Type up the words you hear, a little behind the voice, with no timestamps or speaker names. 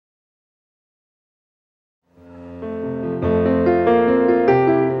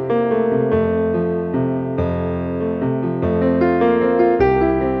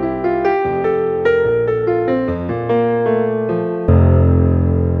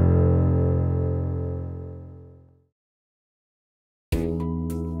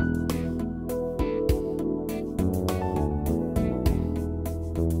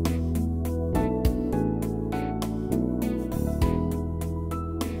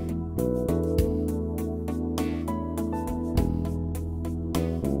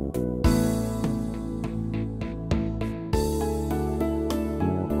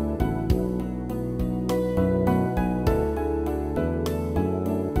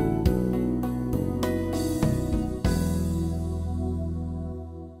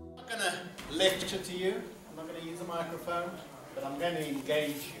lecture to you. I'm not going to use a microphone, but I'm going to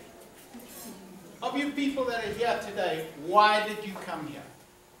engage you. Of you people that are here today, why did you come here?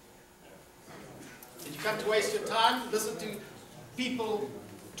 Did you come to waste your time, listen to people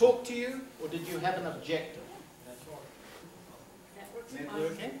talk to you, or did you have an objective?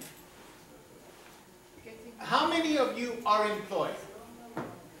 Networking? How many of you are employed?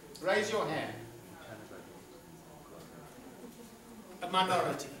 Raise your hand. A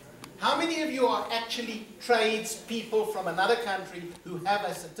minority. How many of you are actually tradespeople from another country who have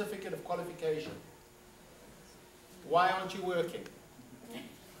a certificate of qualification? Why aren't you working?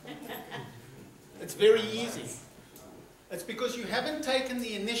 It's very easy. It's because you haven't taken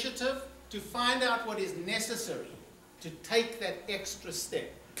the initiative to find out what is necessary to take that extra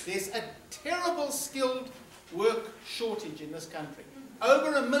step. There's a terrible skilled work shortage in this country.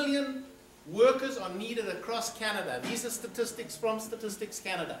 Over 1 million workers are needed across Canada. These are statistics from Statistics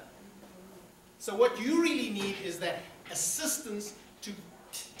Canada. So what you really need is that assistance to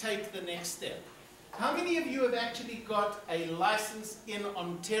take the next step. How many of you have actually got a license in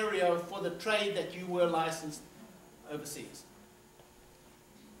Ontario for the trade that you were licensed overseas?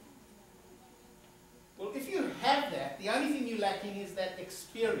 Well, if you have that, the only thing you're lacking is that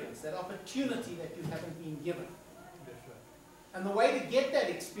experience, that opportunity that you haven't been given. And the way to get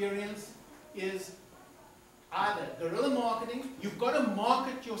that experience is either guerrilla marketing. You've got to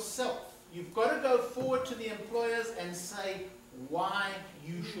market yourself. You've got to go forward to the employers and say why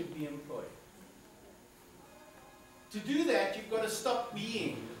you should be employed. To do that, you've got to stop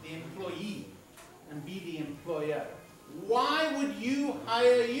being the employee and be the employer. Why would you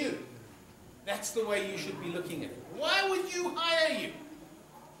hire you? That's the way you should be looking at it. Why would you hire you?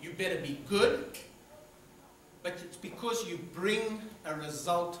 You better be good, but it's because you bring a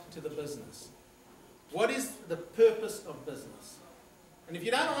result to the business. What is the purpose of business? And if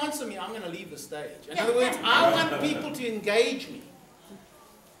you don't answer me, I'm going to leave the stage. In other words, I want people to engage me.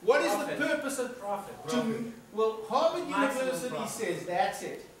 What is the purpose of profit? Well, Harvard University says that's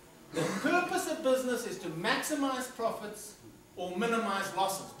it. The purpose of business is to maximize profits or minimize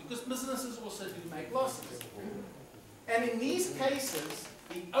losses, because businesses also do make losses. And in these cases,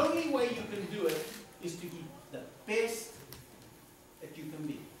 the only way you can do it is to be the best that you can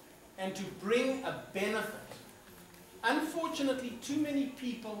be and to bring a benefit. Unfortunately, too many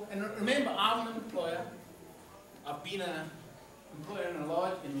people, and remember, I'm an employer. I've been an employer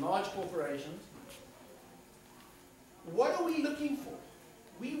in large corporations. What are we looking for?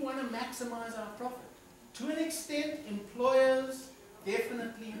 We want to maximize our profit. To an extent, employers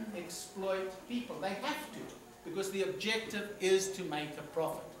definitely exploit people. They have to, because the objective is to make a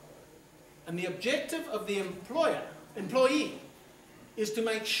profit. And the objective of the employee is to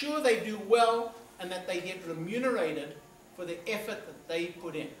make sure they do well and that they get remunerated for the effort that they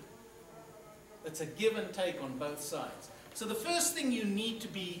put in. It's a give and take on both sides. So the first thing you need to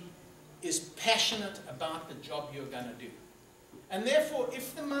be is passionate about the job you're going to do. And therefore,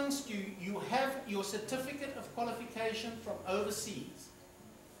 if amongst you, you have your certificate of qualification from overseas,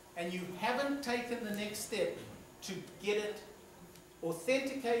 and you haven't taken the next step to get it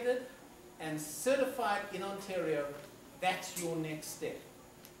authenticated and certified in Ontario, that's your next step.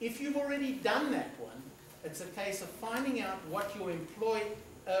 If you've already done that one, it's a case of finding out what your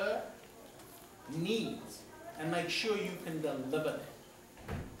employer needs and make sure you can deliver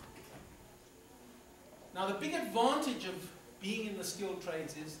that. Now, the big advantage of being in the skilled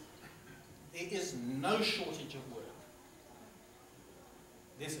trades is there is no shortage of work.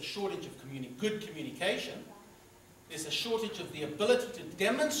 There's a shortage of good communication. There's a shortage of the ability to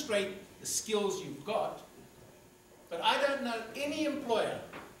demonstrate the skills you've got. But I don't know any employer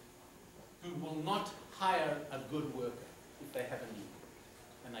who will not hire a good worker if they have a need.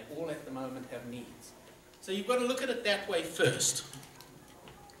 And they all at the moment have needs. So you've got to look at it that way first.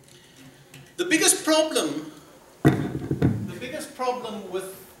 The biggest problem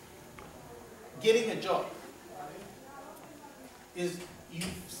with getting a job is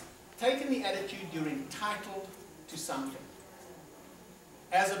you've taken the attitude you're entitled to something,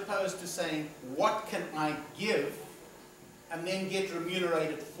 as opposed to saying, what can I give and then get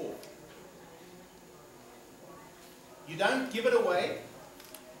remunerated for? You don't give it away,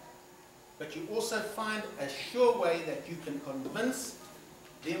 but you also find a sure way that you can convince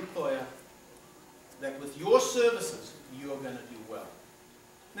the employer that with your services, you are going to do well.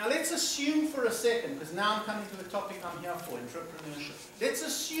 Now let's assume for a second, because now I'm coming to the topic I'm here for, entrepreneurship. Let's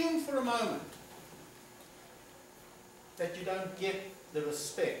assume for a moment that you don't get the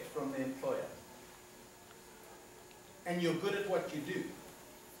respect from the employer. And you're good at what you do.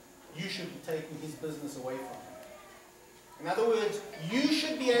 You should be taking his business away from him. In other words, you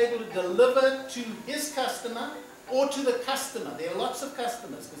should be able to deliver to his customer or to the customer. There are lots of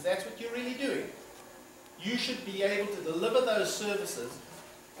customers because that's what you're really doing. You should be able to deliver those services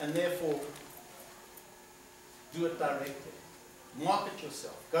and therefore do it directly. Market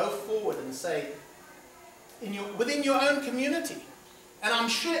yourself. Go forward and say, within your own community. And I'm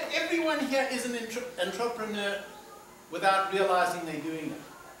sure everyone here is an entrepreneur without realizing they're doing it.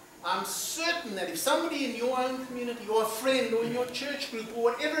 I'm certain that if somebody in your own community or a friend or in your church group or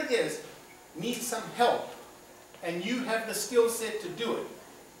whatever it is needs some help and you have the skill set to do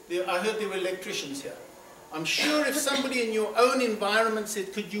it. I heard there were electricians here. I'm sure if somebody in your own environment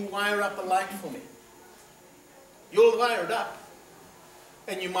said, could you wire up a light for me? You'll wire it up.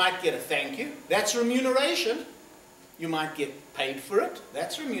 And you might get a thank you. That's remuneration. You might get paid for it.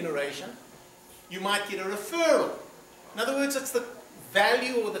 That's remuneration. You might get a referral. In other words, it's the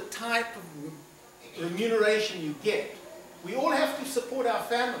value or the type of remuneration you get. We all have to support our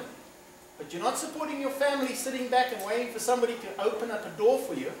family. But you're not supporting your family sitting back and waiting for somebody to open up a door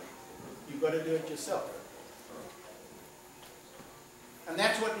for you. You've got to do it yourself. And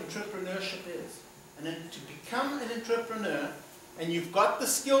that's what entrepreneurship is. And then to become an entrepreneur, and you've got the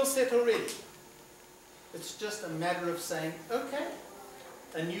skill set already, it's just a matter of saying, okay,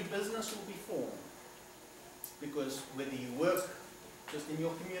 a new business will be formed. Because whether you work just in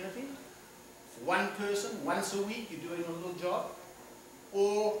your community, for one person, once a week, you're doing a little job,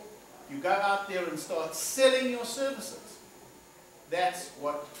 or you go out there and start selling your services. That's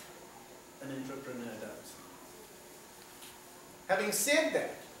what an entrepreneur does. Having said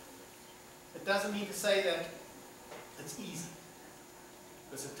that, it doesn't mean to say that it's easy.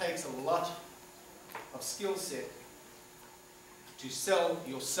 Because it takes a lot of skill set to sell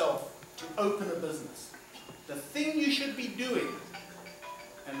yourself, to open a business. The thing you should be doing,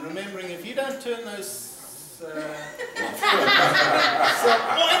 and remembering if you don't turn those, or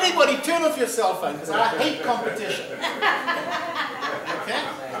anybody turn off your cell phone, because I hate competition. Okay?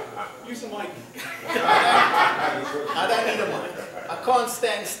 Use a mic. I don't need a mic. I can't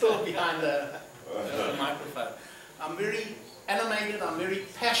stand still behind the microphone. I'm very animated, I'm very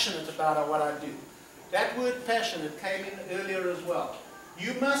passionate about what I do. That word passionate came in earlier as well.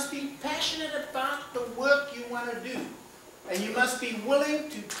 You must be passionate about the work you want to do. And you must be willing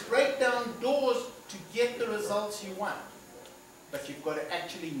to break down doors to get the results you want. But you've got to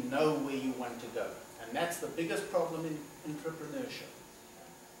actually know where you want to go. And that's the biggest problem in entrepreneurship.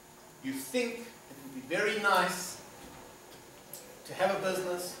 You think it would be very nice to have a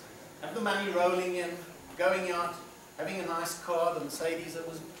business, have the money rolling in, going out, having a nice car, the Mercedes that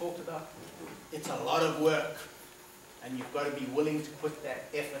was talked about. It's a lot of work. And you've got to be willing to put that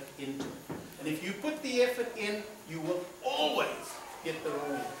effort into it. And if you put the effort in, you will always get the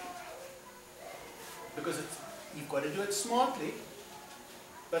reward. Because you've got to do it smartly.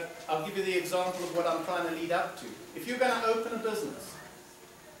 But I'll give you the example of what I'm trying to lead up to. If you're going to open a business,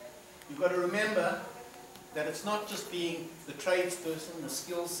 you've got to remember that it's not just being the tradesperson, the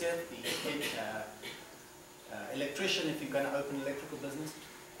skill set, the electrician if you're going to open an electrical business.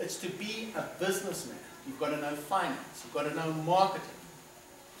 It's to be a businessman. You've got to know finance. You've got to know marketing.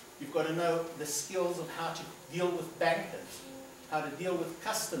 You've got to know the skills of how to deal with bankers, how to deal with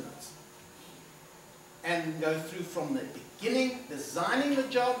customers, and go through from the beginning, designing the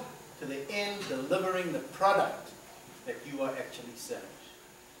job, to the end, delivering the product that you are actually selling.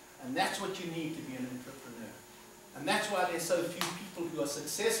 And that's what you need to be an entrepreneur. And that's why there's so few people who are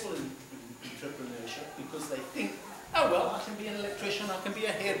successful in entrepreneurship, because they think, oh well, I can be an electrician, I can be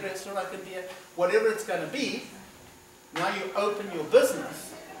a hairdresser, I can be a whatever it's going to be. Now you open your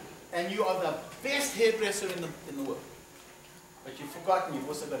business, and you are the best hairdresser in the world. But you've forgotten you've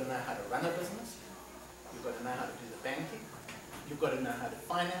also got to know how to run a business, you've got to know how to do the banking, you've got to know how to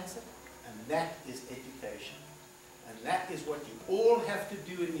finance it, and that is education. And that is what you all have to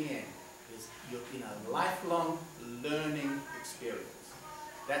do in the end, is you're in a lifelong learning experience.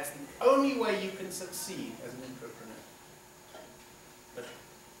 That's the only way you can succeed as an entrepreneur.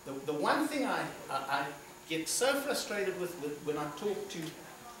 But the one thing I get so frustrated with when I talk to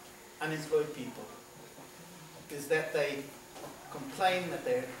unemployed people is that they complain that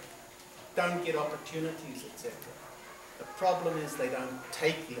they don't get opportunities, etc. The problem is they don't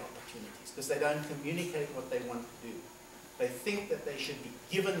take the opportunities because they don't communicate what they want to do. They think that they should be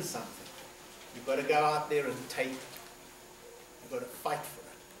given something. You've got to go out there and take it. You've got to fight for it.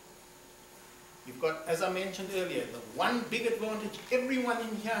 You've got, as I mentioned earlier, the one big advantage, everyone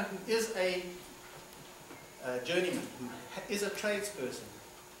in here who is a journeyman, who is a tradesperson,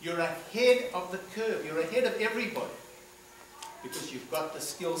 you're ahead of the curve, you're ahead of everybody, because you've got the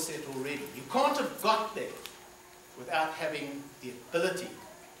skill set already. You can't have got there without having the ability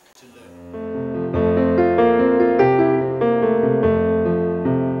to learn.